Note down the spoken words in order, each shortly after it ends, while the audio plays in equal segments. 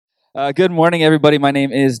Good morning, everybody. My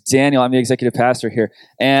name is Daniel. I'm the executive pastor here.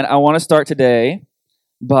 And I want to start today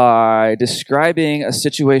by describing a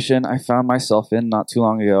situation I found myself in not too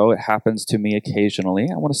long ago. It happens to me occasionally.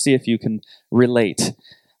 I want to see if you can relate.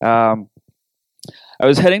 I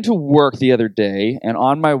was heading to work the other day, and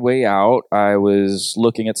on my way out, I was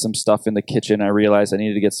looking at some stuff in the kitchen. I realized I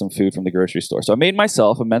needed to get some food from the grocery store. So I made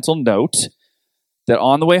myself a mental note that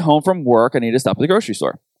on the way home from work, I need to stop at the grocery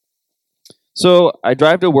store. So I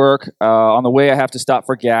drive to work. On the way, I have to stop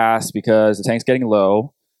for gas because the tank's getting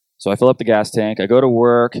low. So I fill up the gas tank. I go to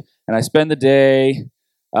work, and I spend the day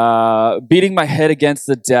beating my head against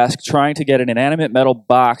the desk, trying to get an inanimate metal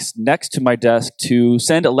box next to my desk to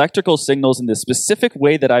send electrical signals in the specific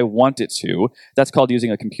way that I want it to. That's called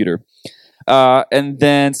using a computer. And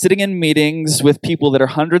then sitting in meetings with people that are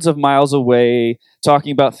hundreds of miles away,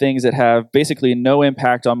 talking about things that have basically no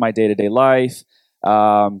impact on my day-to-day life.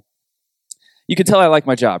 You can tell I like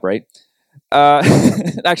my job, right?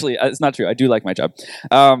 Actually, it's not true. I do like my job.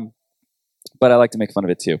 But I like to make fun of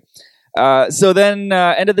it too. So then,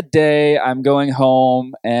 end of the day, I'm going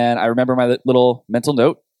home, and I remember my little mental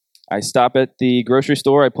note. I stop at the grocery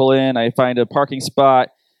store. I pull in. I find a parking spot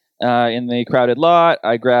in the crowded lot.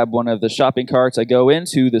 I grab one of the shopping carts. I go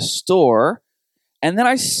into the store, and then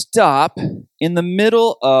I stop in the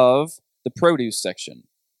middle of the produce section.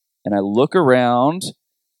 And I look around,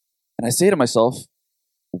 and I say to myself,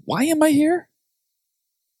 why am I here?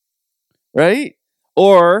 Right?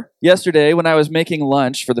 Or yesterday when I was making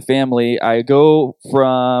lunch for the family, I go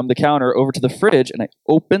from the counter over to the fridge and I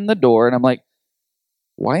open the door and I'm like,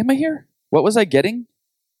 why am I here? What was I getting?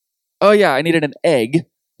 Oh yeah, I needed an egg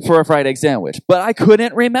for a fried egg sandwich. But I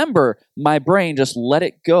couldn't remember. My brain just let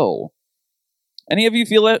it go. Any of you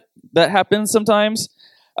feel it? That happens sometimes?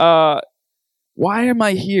 Why am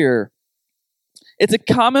I here? It's a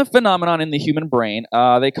common phenomenon in the human brain.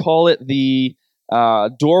 They call it the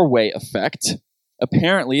doorway effect.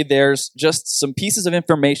 Apparently, there's just some pieces of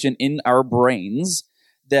information in our brains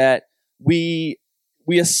that we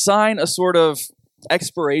assign a sort of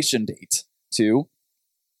expiration date to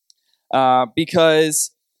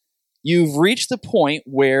because you've reached the point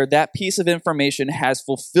where that piece of information has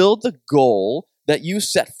fulfilled the goal that you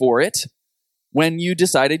set for it when you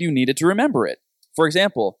decided you needed to remember it. For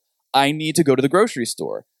example, I need to go to the grocery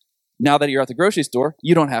store. Now that you're at the grocery store,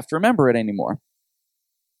 you don't have to remember it anymore.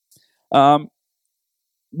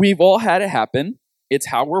 We've all had it happen. It's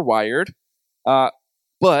how we're wired.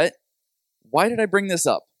 But why did I bring this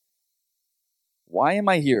up? Why am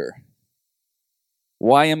I here?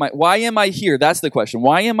 Why am I here? That's the question.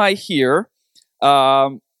 Why am I here?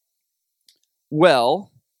 Well,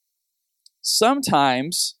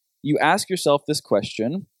 sometimes you ask yourself this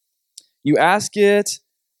question. You ask it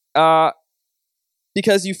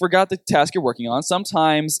because you forgot the task you're working on.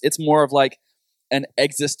 Sometimes it's more of like an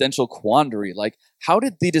existential quandary. Like, how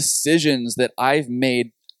did the decisions that I've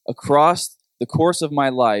made across the course of my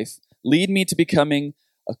life lead me to becoming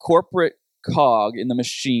a corporate cog in the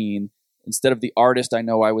machine instead of the artist I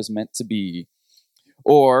know I was meant to be?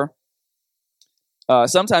 Or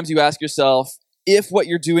sometimes you ask yourself if what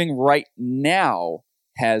you're doing right now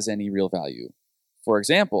has any real value. For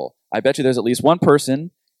example, I bet you there's at least one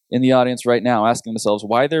person in the audience right now asking themselves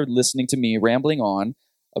why they're listening to me rambling on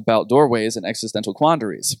about doorways and existential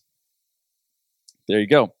quandaries. There you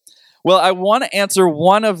go. Well, I want to answer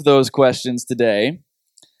one of those questions today.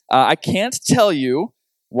 I can't tell you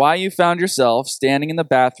why you found yourself standing in the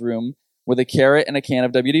bathroom with a carrot and a can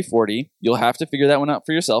of WD-40. You'll have to figure that one out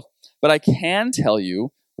for yourself. But I can tell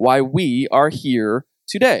you why we are here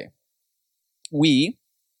today. We,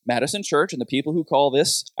 Madison Church, and the people who call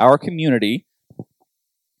this our community,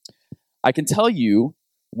 I can tell you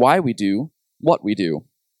why we do what we do.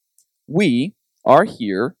 We are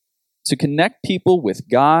here to connect people with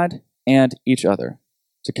God and each other.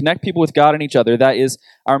 To connect people with God and each other. That is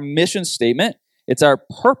our mission statement. It's our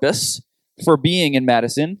purpose for being in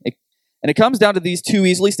Madison. And it comes down to these two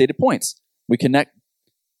easily stated points. We connect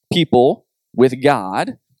people with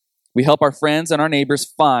God. We help our friends and our neighbors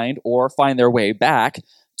find their way back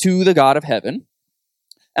to the God of heaven.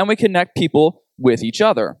 And we connect people with each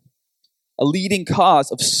other. A leading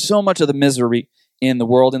cause of so much of the misery in the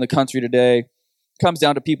world, in the country today, comes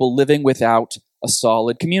down to people living without a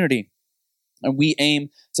solid community. And we aim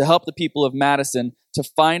to help the people of Madison to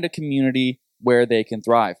find a community where they can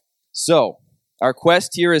thrive. So, our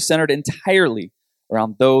quest here is centered entirely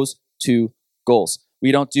around those two goals.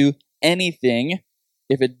 We don't do anything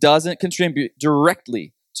if it doesn't contribute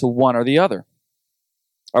directly to one or the other.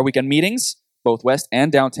 Our weekend meetings both West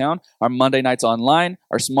and downtown, our Monday nights online,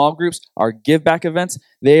 our small groups, our give back events,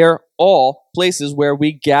 they are all places where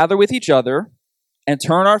we gather with each other and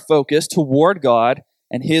turn our focus toward God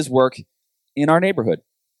and His work in our neighborhood.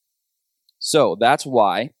 So that's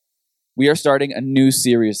why we are starting a new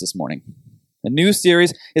series this morning. A new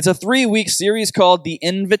series. It's a 3-week series called The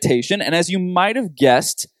Invitation. And as you might have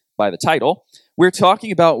guessed by the title, we're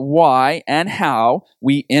talking about why and how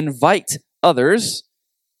we invite others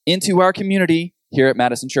into our community here at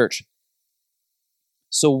Madison Church.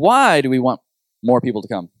 So why do we want more people to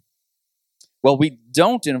come? Well, we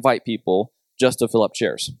don't invite people just to fill up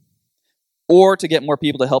chairs, or to get more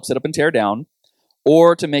people to help set up and tear down,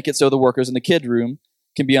 or to make it so the workers in the kid room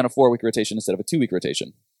can be on a 4-week rotation instead of a 2-week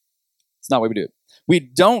rotation. It's not why we do it. We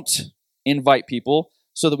don't invite people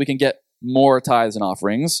so that we can get more tithes and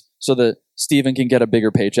offerings, so that Stephen can get a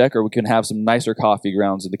bigger paycheck, or we can have some nicer coffee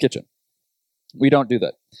grounds in the kitchen. We don't do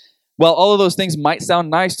that. While all of those things might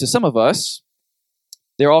sound nice to some of us,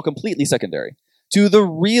 they're all completely secondary to the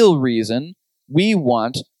real reason we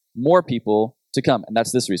want more people to come, and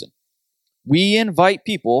that's this reason. We invite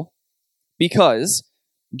people because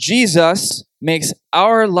Jesus makes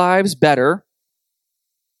our lives better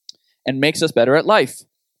and makes us better at life.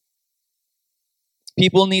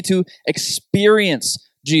 People need to experience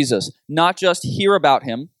Jesus, not just hear about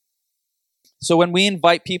him. So when we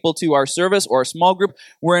invite people to our service or our small group,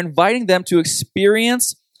 we're inviting them to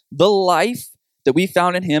experience the life that we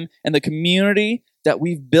found in him and the community that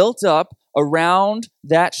we've built up around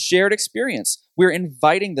that shared experience. We're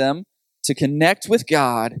inviting them to connect with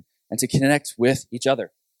God and to connect with each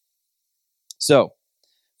other. So,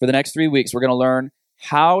 for the next 3 weeks, we're going to learn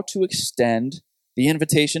how to extend the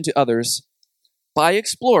invitation to others by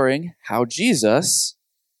exploring how Jesus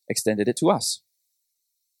extended it to us.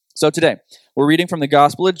 So today, we're reading from the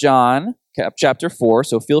Gospel of John, chapter 4,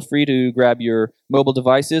 so feel free to grab your mobile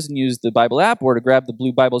devices and use the Bible app, or to grab the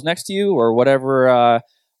blue Bibles next to you, or whatever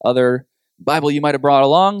other Bible you might have brought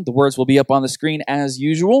along. The words will be up on the screen as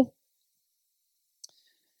usual.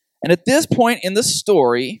 And at this point in the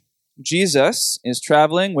story, Jesus is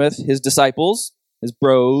traveling with his disciples, his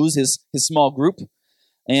bros, his small group,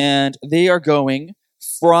 and they are going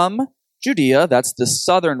from Judea, that's the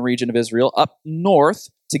southern region of Israel, up north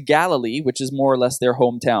to Galilee, which is more or less their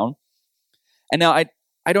hometown. And now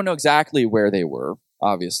I don't know exactly where they were,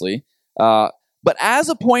 obviously, but as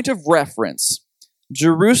a point of reference,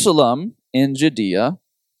 Jerusalem in Judea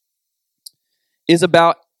is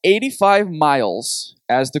about 85 miles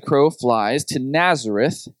as the crow flies to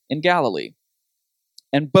Nazareth in Galilee.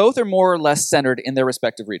 And both are more or less centered in their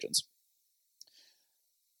respective regions.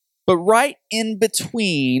 But right in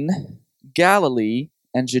between Galilee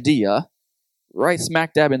and Judea, right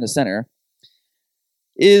smack dab in the center,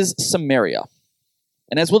 is Samaria.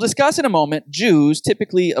 And as we'll discuss in a moment, Jews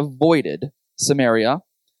typically avoided Samaria.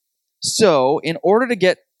 So, in order to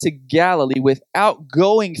get to Galilee without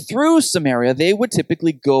going through Samaria, they would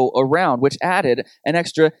typically go around, which added an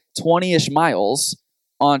extra 20-ish miles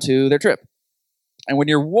onto their trip. And when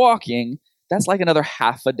you're walking, that's like another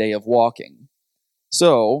half a day of walking.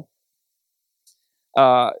 So,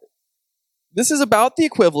 this is about the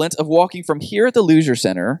equivalent of walking from here at the Leisure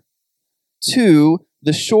Center to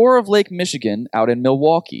the shore of Lake Michigan out in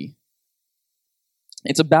Milwaukee.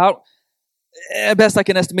 It's about, at best I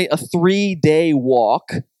can estimate, a 3-day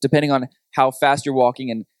walk, depending on how fast you're walking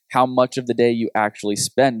and how much of the day you actually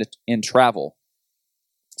spend in travel.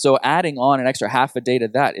 So adding on an extra half a day to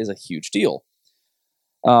that is a huge deal.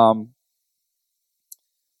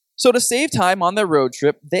 So to save time on their road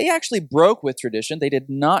trip, they actually broke with tradition. They did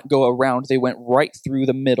not go around. They went right through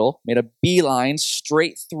the middle, made a beeline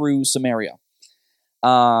straight through Samaria.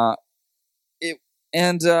 About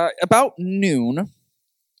noon,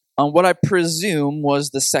 on what I presume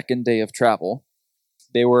was the second day of travel,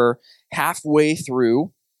 they were halfway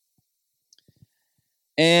through,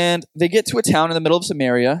 and they get to a town in the middle of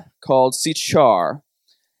Samaria called Sychar,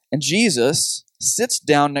 and Jesus sits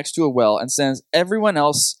down next to a well and sends everyone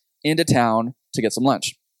else into town to get some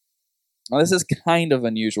lunch. Now, this is kind of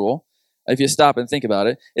unusual if you stop and think about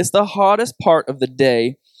it. It's the hottest part of the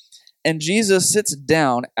day, and Jesus sits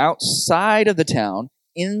down outside of the town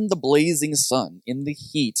in the blazing sun, in the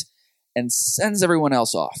heat, and sends everyone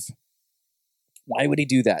else off. Why would he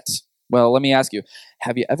do that? Well, let me ask you,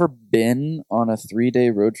 have you ever been on a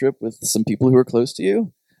 3-day road trip with some people who are close to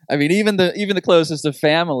you? I mean, even the closest of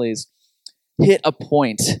families hit a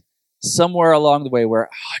point somewhere along the way where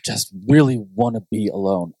I just really want to be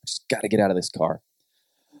alone. I just got to get out of this car.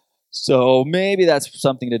 So maybe that's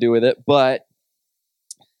something to do with it. But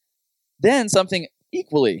then something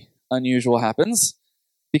equally unusual happens.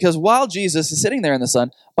 Because while Jesus is sitting there in the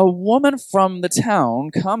sun, a woman from the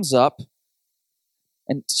town comes up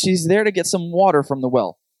and she's there to get some water from the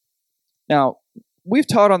well. Now, we've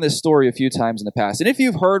taught on this story a few times in the past. And if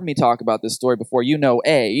you've heard me talk about this story before, you know,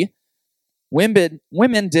 A,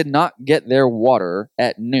 women did not get their water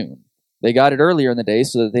at noon. They got it earlier in the day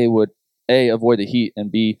so that they would, A, avoid the heat,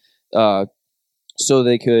 and B, so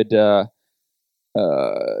they could,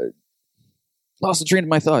 lost the train of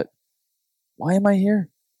my thought. Why am I here?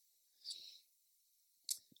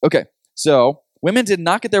 Okay, so women did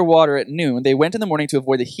not get their water at noon. They went in the morning to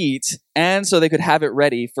avoid the heat, and so they could have it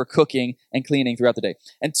ready for cooking and cleaning throughout the day.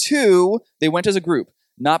 And two, they went as a group,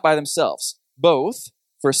 not by themselves, both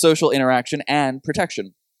for social interaction and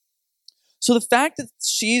protection. So the fact that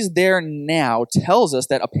she's there now tells us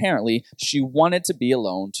that apparently she wanted to be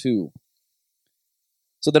alone too.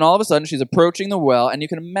 So then all of a sudden she's approaching the well, and you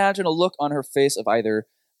can imagine a look on her face of either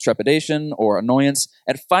trepidation or annoyance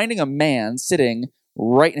at finding a man sitting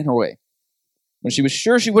right in her way, when she was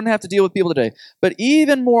sure she wouldn't have to deal with people today. But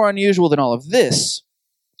even more unusual than all of this,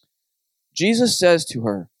 Jesus says to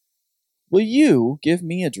her, "Will you give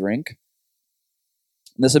me a drink?"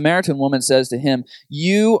 And the Samaritan woman says to him,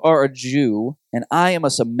 "You are a Jew, and I am a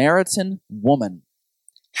Samaritan woman.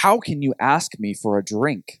 How can you ask me for a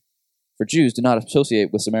drink?" For Jews do not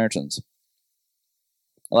associate with Samaritans.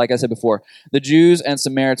 Like I said before, the Jews and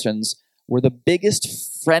Samaritans were the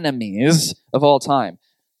biggest frenemies of all time.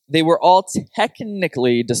 They were all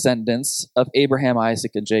technically descendants of Abraham,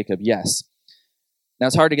 Isaac, and Jacob, yes. Now,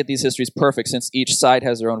 it's hard to get these histories perfect since each side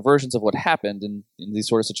has their own versions of what happened in these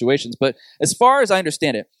sort of situations. But as far as I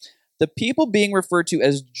understand it, the people being referred to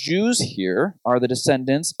as Jews here are the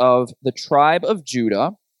descendants of the tribe of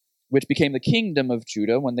Judah, which became the kingdom of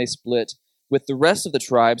Judah when they split with the rest of the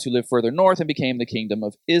tribes who lived further north and became the kingdom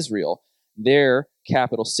of Israel. Their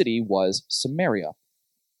capital city was Samaria.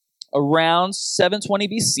 Around 720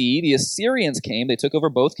 BC, the Assyrians came. They took over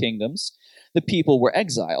both kingdoms. The people were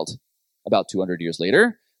exiled. About 200 years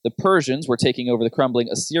later, the Persians were taking over the crumbling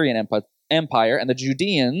Assyrian Empire, and the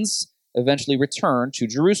Judeans eventually returned to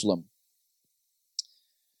Jerusalem.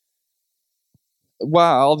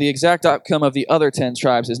 While the exact outcome of the other 10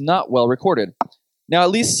 tribes is not well recorded. Now,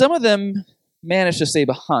 at least some of them managed to stay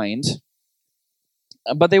behind,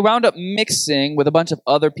 but they wound up mixing with a bunch of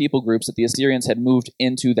other people groups that the Assyrians had moved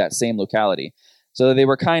into that same locality. So they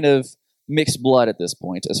were kind of mixed blood at this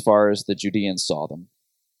point, as far as the Judeans saw them.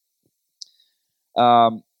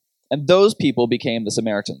 And those people became the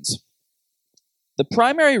Samaritans. The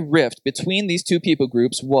primary rift between these two people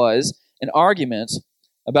groups was an argument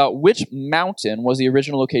about which mountain was the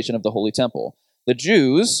original location of the Holy Temple. The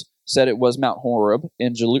Jews said it was Mount Horeb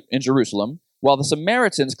in Jerusalem, while the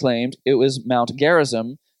Samaritans claimed it was Mount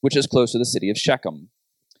Gerizim, which is close to the city of Shechem.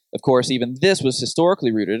 Of course, even this was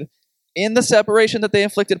historically rooted in the separation that they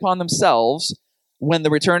inflicted upon themselves when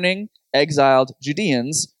the returning exiled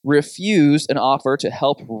Judeans refused an offer to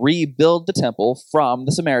help rebuild the temple from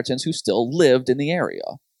the Samaritans who still lived in the area.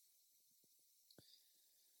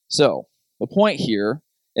 So, the point here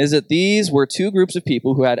is that these were two groups of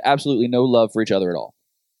people who had absolutely no love for each other at all.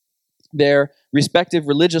 Their respective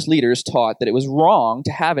religious leaders taught that it was wrong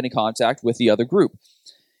to have any contact with the other group.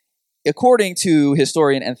 According to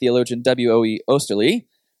historian and theologian W.O.E. Oesterle,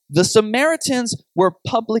 the Samaritans were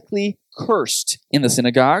publicly cursed in the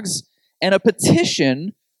synagogues, and a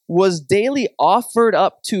petition was daily offered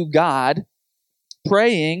up to God,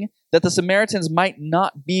 praying that the Samaritans might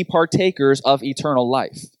not be partakers of eternal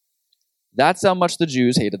life. That's how much the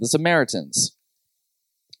Jews hated the Samaritans.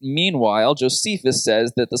 Meanwhile, Josephus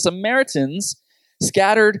says that the Samaritans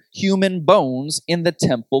scattered human bones in the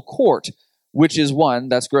temple court, which is one,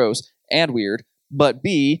 that's gross and weird, but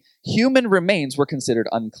B, human remains were considered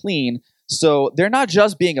unclean, so they're not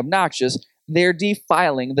just being obnoxious, they're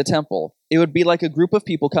defiling the temple. It would be like a group of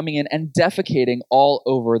people coming in and defecating all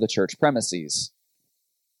over the church premises.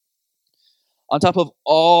 On top of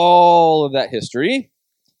all of that history,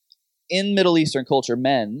 in Middle Eastern culture,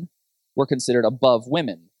 men were considered above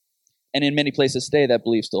women. And in many places today, that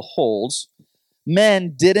belief still holds.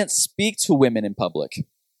 Men didn't speak to women in public,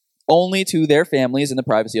 only to their families in the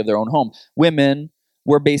privacy of their own home. Women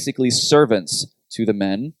were basically servants to the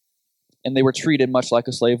men, and they were treated much like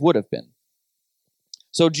a slave would have been.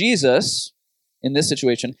 So Jesus, in this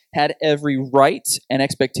situation, had every right and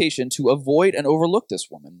expectation to avoid and overlook this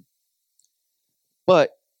woman. But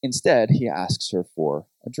instead, he asks her for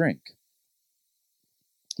a drink.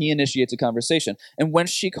 He initiates a conversation. And when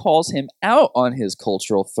she calls him out on his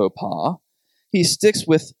cultural faux pas, he sticks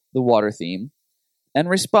with the water theme and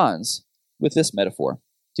responds with this metaphor.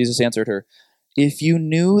 Jesus answered her, "If you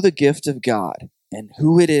knew the gift of God And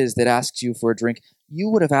who it is that asks you for a drink, you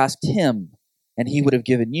would have asked him, and he would have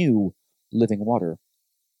given you living water.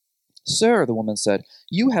 Sir, the woman said,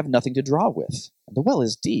 you have nothing to draw with, and the well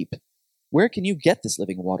is deep. Where can you get this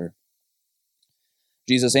living water?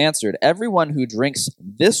 Jesus answered, everyone who drinks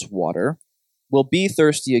this water will be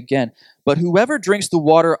thirsty again, but whoever drinks the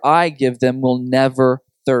water I give them will never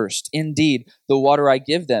thirst. Indeed, the water I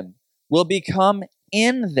give them will become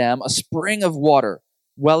in them a spring of water,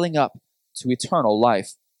 welling up to eternal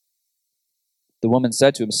life. The woman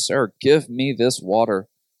said to him, Sir, give me this water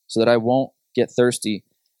so that I won't get thirsty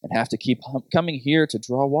and have to keep coming here to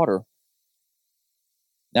draw water.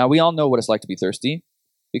 Now, we all know what it's like to be thirsty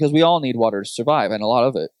because we all need water to survive, and a lot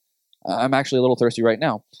of it. I'm actually a little thirsty right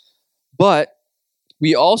now. But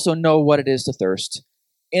we also know what it is to thirst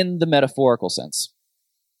in the metaphorical sense.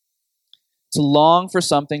 To long for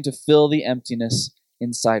something to fill the emptiness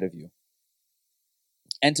inside of you.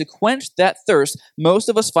 And to quench that thirst, most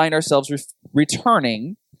of us find ourselves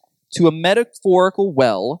returning to a metaphorical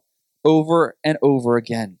well over and over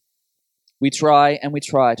again. We try and we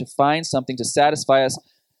try to find something to satisfy us,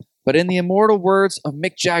 but in the immortal words of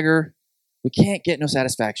Mick Jagger, we can't get no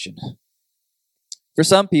satisfaction. For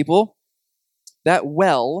some people, that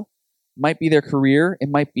well might be their career, it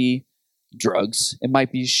might be drugs, it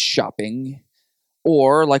might be shopping,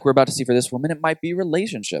 or, like we're about to see for this woman, it might be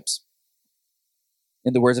relationships.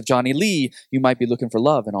 In the words of Johnny Lee, you might be looking for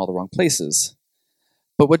love in all the wrong places.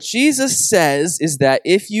 But what Jesus says is that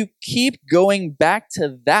if you keep going back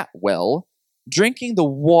to that well, drinking the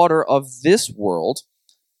water of this world,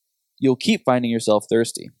 you'll keep finding yourself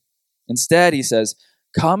thirsty. Instead, he says,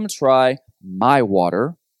 come try my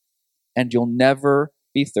water, and you'll never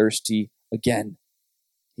be thirsty again.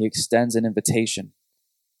 He extends an invitation.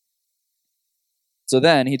 So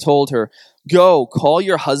then he told her, go, call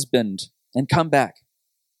your husband and come back.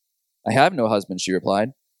 I have no husband, she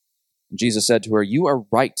replied. And Jesus said to her, you are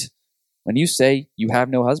right when you say you have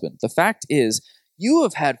no husband. The fact is, you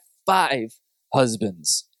have had 5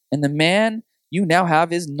 husbands, and the man you now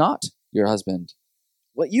have is not your husband.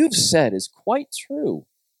 What you've said is quite true.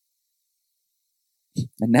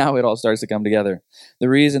 And now it all starts to come together. The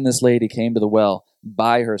reason this lady came to the well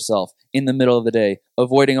by herself in the middle of the day,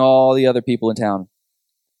 avoiding all the other people in town.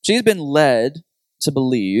 She's been led to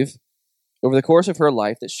believe over the course of her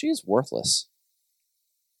life that she is worthless.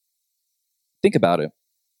 Think about it.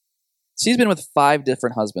 She's been with 5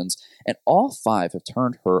 different husbands, and all 5 have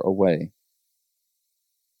turned her away.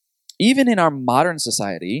 Even in our modern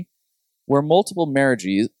society, where multiple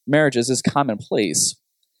marriages is commonplace,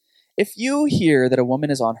 if you hear that a woman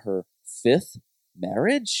is on her 5th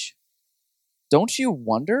marriage, don't you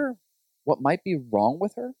wonder what might be wrong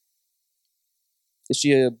with her? Is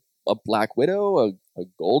she a black widow, a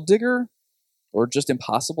gold digger, or just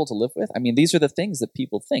impossible to live with? I mean, these are the things that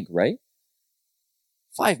people think, right?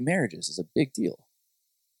 5 marriages is a big deal.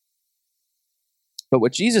 But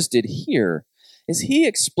what Jesus did here is he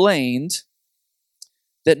explained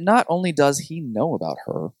that not only does he know about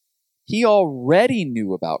her, he already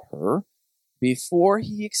knew about her before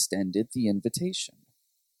he extended the invitation.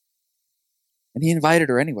 And he invited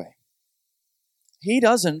her anyway. He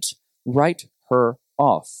doesn't write her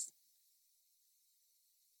off.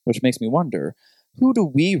 Which makes me wonder, who do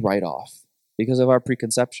we write off because of our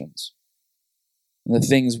preconceptions? And the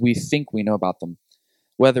things we think we know about them.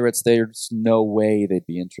 Whether it's there's no way they'd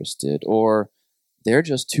be interested, or they're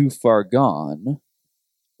just too far gone,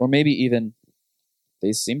 or maybe even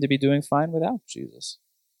they seem to be doing fine without Jesus.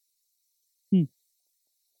 But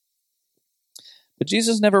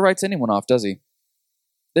Jesus never writes anyone off, does he?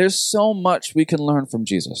 There's so much we can learn from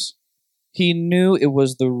Jesus. He knew it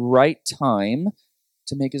was the right time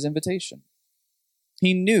to make his invitation.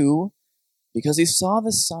 He knew because he saw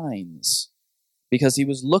the signs, because he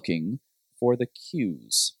was looking for the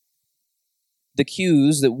cues. The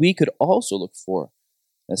cues that we could also look for,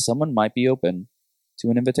 that someone might be open to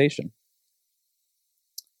an invitation.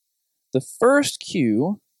 The first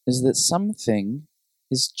cue is that something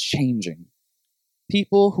is changing.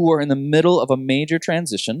 People who are in the middle of a major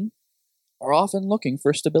transition are often looking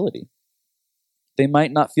for stability. They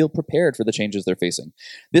might not feel prepared for the changes they're facing.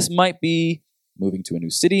 This might be moving to a new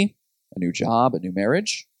city, a new job, a new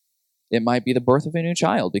marriage. It might be the birth of a new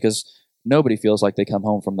child, because nobody feels like they come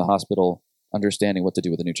home from the hospital understanding what to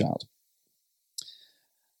do with a new child.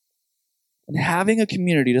 And having a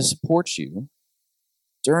community to support you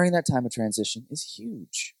during that time of transition is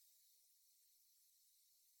huge.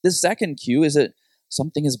 The second cue is that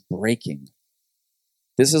something is breaking.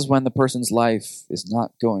 This is when the person's life is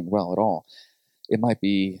not going well at all. It might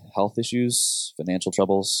be health issues, financial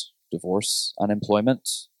troubles, divorce, unemployment,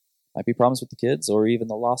 Might be problems with the kids or even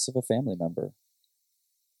the loss of a family member.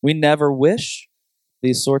 We never wish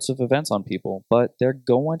these sorts of events on people, but they're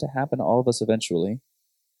going to happen to all of us eventually.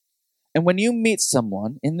 And when you meet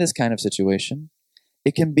someone in this kind of situation,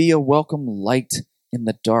 it can be a welcome light in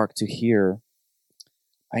the dark to hear,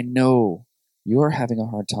 I know you're having a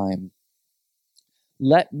hard time.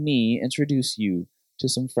 Let me introduce you to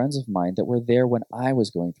some friends of mine that were there when I was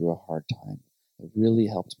going through a hard time. It really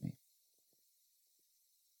helped me.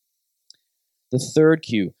 The third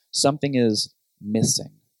cue, something is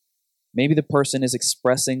missing. Maybe the person is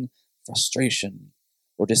expressing frustration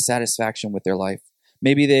or dissatisfaction with their life.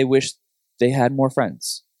 Maybe they wish they had more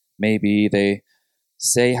friends. Maybe they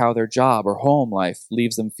say how their job or home life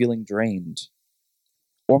leaves them feeling drained.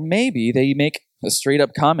 Or maybe they make a straight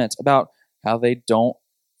up comment about how they don't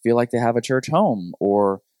feel like they have a church home,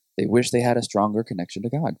 or they wish they had a stronger connection to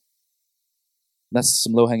God. That's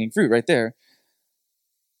some low-hanging fruit right there.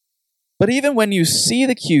 But even when you see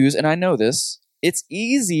the cues, and I know this, it's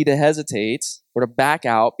easy to hesitate or to back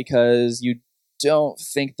out because you don't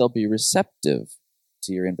think they'll be receptive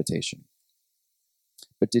to your invitation.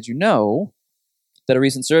 But did you know that a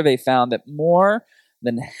recent survey found that more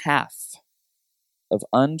than half of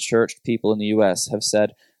unchurched people in the U.S. have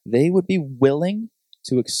said they would be willing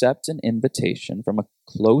to accept an invitation from a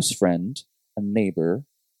close friend, a neighbor,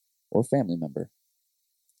 or family member?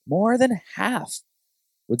 More than half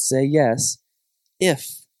would say yes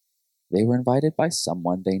if they were invited by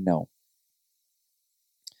someone they know.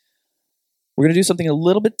 We're going to do something a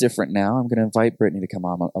little bit different now. I'm going to invite Brittany to come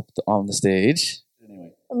on the stage.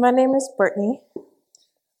 Anyway. My name is Brittany.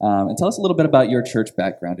 And tell us a little bit about your church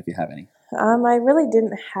background, if you have any. I really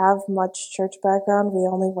didn't have much church background. We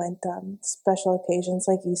only went on special occasions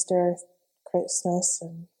like Easter, Christmas,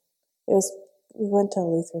 and we went to a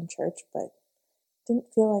Lutheran church, but didn't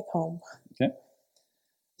feel like home. Okay.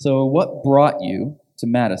 So what brought you to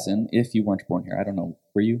Madison if you weren't born here? I don't know.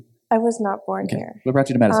 Were you? I was not born here. What brought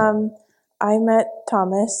you to Madison? I met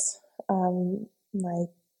Thomas, my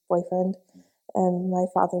boyfriend, and my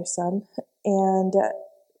father's son, and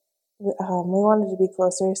we wanted to be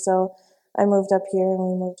closer, so I moved up here and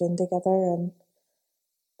we moved in together, and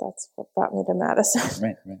that's what brought me to Madison.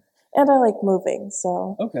 Right. And I like moving,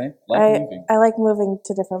 so okay, moving. I like moving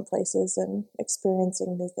to different places and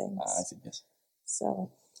experiencing new things. I see. Yes. So,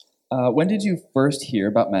 when did you first hear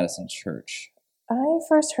about Madison Church? I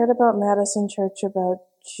first heard about Madison Church about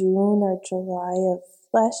June or July of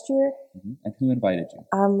last year. Mm-hmm. And who invited you?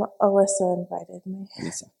 Alyssa invited me.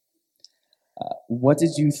 Alyssa. What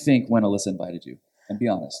did you think when Alyssa invited you? And be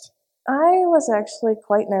honest. I was actually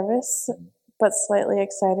quite nervous, but slightly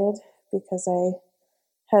excited because I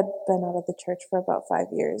had been out of the church for about 5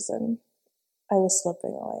 years and I was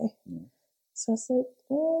slipping away. So I was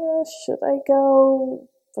like, should I go?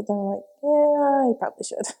 But then I'm like, yeah, I probably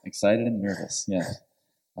should. Excited and nervous, yeah.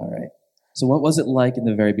 All right. So what was it like in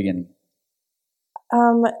the very beginning?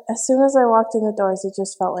 As soon as I walked in the doors, it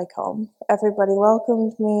just felt like home. Everybody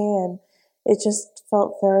welcomed me and it just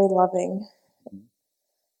felt very loving.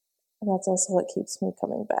 And that's also what keeps me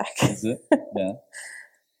coming back. Is it? Yeah.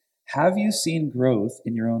 Have you seen growth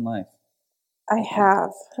in your own life? I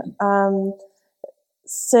have.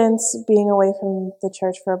 Since being away from the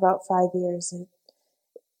church for about 5 years,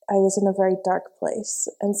 I was in a very dark place.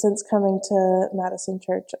 And since coming to Madison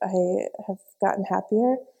Church, I have gotten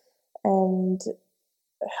happier and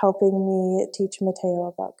helping me teach Mateo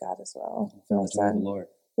about God as well. My son. The Lord.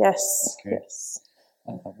 Yes. Yes.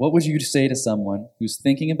 What would you say to someone who's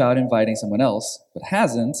thinking about inviting someone else but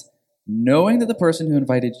hasn't, knowing that the person who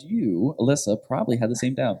invited you, Alyssa, probably had the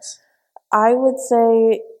same doubts? I would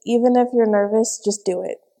say, even if you're nervous, just do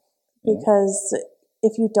it. Because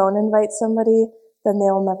if you don't invite somebody, then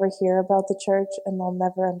they'll never hear about the church and they'll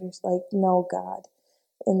never know God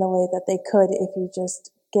in the way that they could if you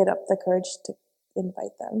just get up the courage to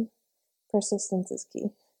invite them. Persistence is key.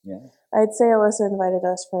 Yeah. I'd say Alyssa invited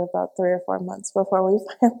us for about 3 or 4 months before we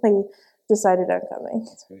finally decided on coming.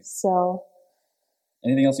 That's great. So,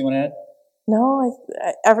 anything else you want to add? No,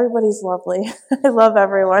 everybody's lovely. I love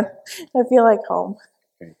everyone. I feel like home.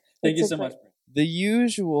 Great. Thank you so much. The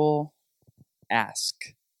usual ask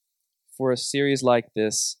for a series like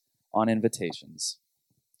this on invitations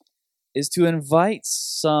is to invite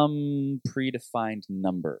some predefined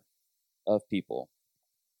number of people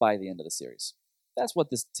by the end of the series. That's what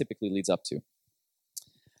this typically leads up to.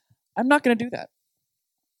 I'm not going to do that.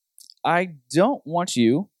 I don't want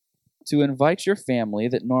you to invite your family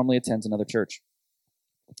that normally attends another church.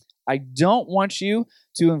 I don't want you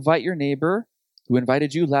to invite your neighbor who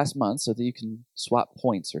invited you last month so that you can swap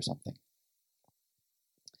points or something.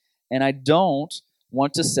 And I don't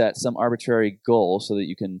want to set some arbitrary goal so that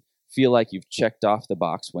you can feel like you've checked off the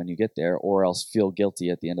box when you get there, or else feel guilty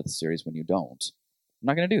at the end of the series when you don't. I'm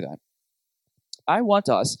not going to do that. I want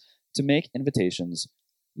us to make invitations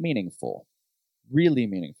meaningful, really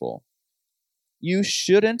meaningful. You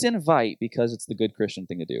shouldn't invite because it's the good Christian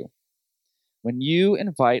thing to do. When you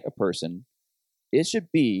invite a person, it should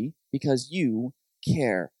be because you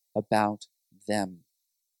care about them.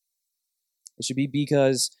 It should be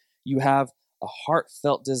because you have a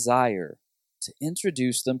heartfelt desire to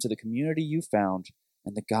introduce them to the community you found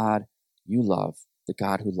and the God you love, the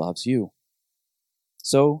God who loves you.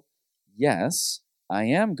 So, yes, I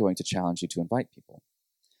am going to challenge you to invite people,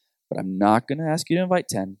 but I'm not going to ask you to invite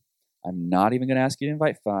 10. I'm not even going to ask you to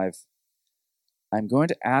invite 5. I'm going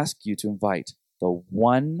to ask you to invite the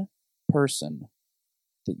one person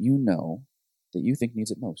that you know that you think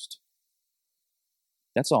needs it most.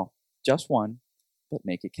 That's all. Just one, but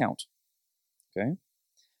make it count. Okay?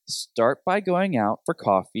 Start by going out for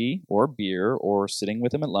coffee or beer or sitting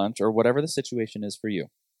with them at lunch or whatever the situation is for you.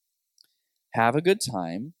 Have a good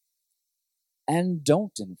time and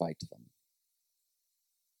don't invite them.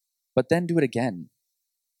 But then do it again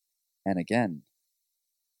and again.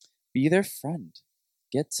 Be their friend.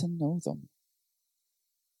 Get to know them.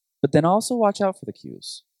 But then also watch out for the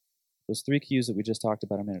cues. Those 3 cues that we just talked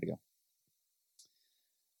about a minute ago.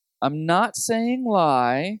 I'm not saying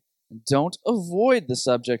lie. Don't avoid the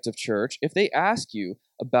subject of church. If they ask you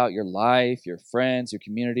about your life, your friends, your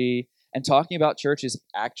community, and talking about church is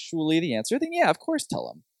actually the answer, then yeah, of course tell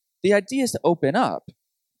them. The idea is to open up.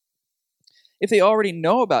 If they already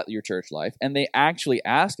know about your church life and they actually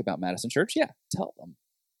ask about Madison Church, yeah, tell them.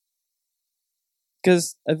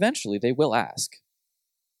 Because eventually they will ask.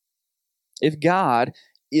 If God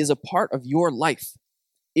is a part of your life,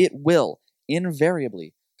 it will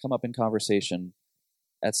invariably come up in conversation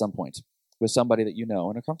at some point with somebody that you know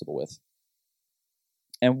and are comfortable with.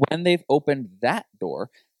 And when they've opened that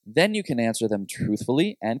door, then you can answer them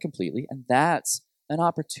truthfully and completely, and that's an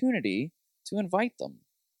opportunity to invite them.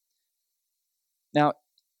 Now,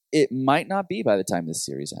 it might not be by the time this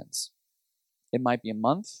series ends. It might be a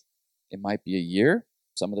month. It might be a year.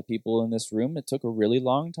 Some of the people in this room, it took a really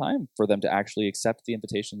long time for them to actually accept the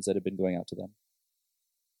invitations that have been going out to them.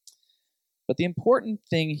 But the important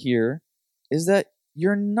thing here is that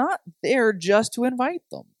you're not there just to invite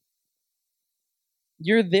them.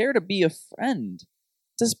 You're there to be a friend,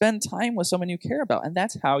 to spend time with someone you care about, and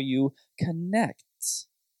that's how you connect.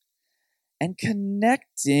 And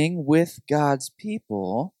connecting with God's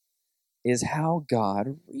people is how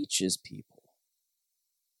God reaches people.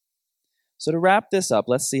 So to wrap this up,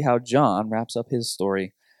 let's see how John wraps up his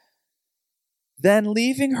story. Then,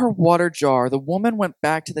 leaving her water jar, the woman went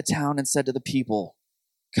back to the town and said to the people,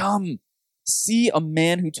 "Come, see a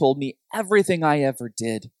man who told me everything I ever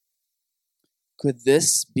did. Could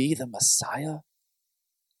this be the Messiah?"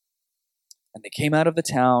 And they came out of the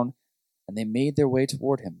town and they made their way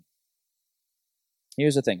toward him.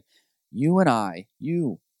 Here's the thing. You and I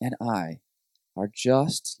are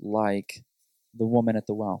just like the woman at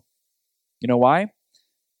the well. You know why?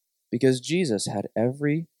 Because Jesus had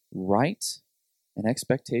every right and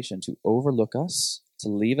expectation to overlook us, to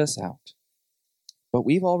leave us out. But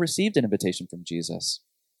we've all received an invitation from Jesus.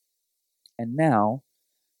 And now,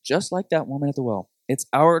 just like that woman at the well, it's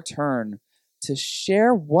our turn to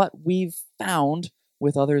share what we've found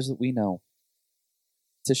with others that we know.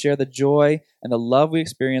 To share the joy and the love we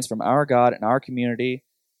experience from our God and our community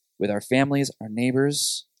with our families, our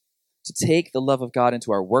neighbors. To take the love of God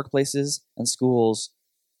into our workplaces and schools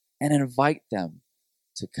and invite them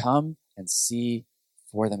to come and see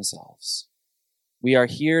for themselves. We are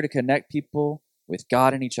here to connect people with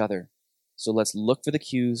God and each other. So let's look for the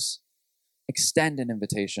cues, extend an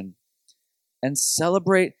invitation, and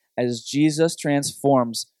celebrate as Jesus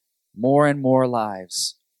transforms more and more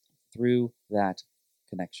lives through that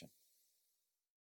connection.